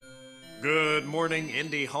Good morning,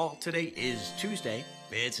 Indy Hall. Today is Tuesday.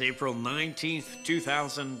 It's April 19th,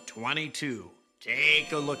 2022.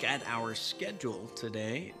 Take a look at our schedule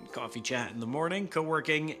today. Coffee chat in the morning,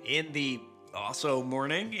 co-working in the also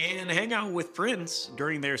morning, and hang out with Prince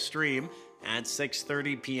during their stream at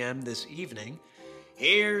 6:30 p.m. this evening.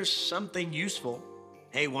 Here's something useful.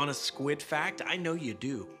 Hey, want a squid fact? I know you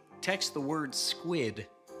do. Text the word squid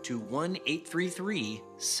to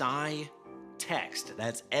 1-833-SCI-TEXT.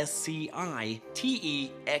 That's SCITEXT.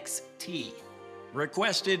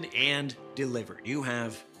 Requested and delivered. You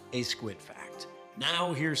have a squid fact.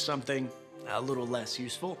 Now here's something a little less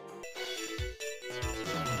useful.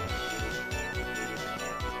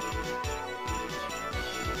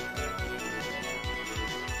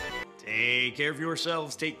 Take care of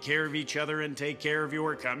yourselves, take care of each other, and take care of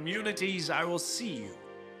your communities. I will see you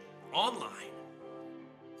online.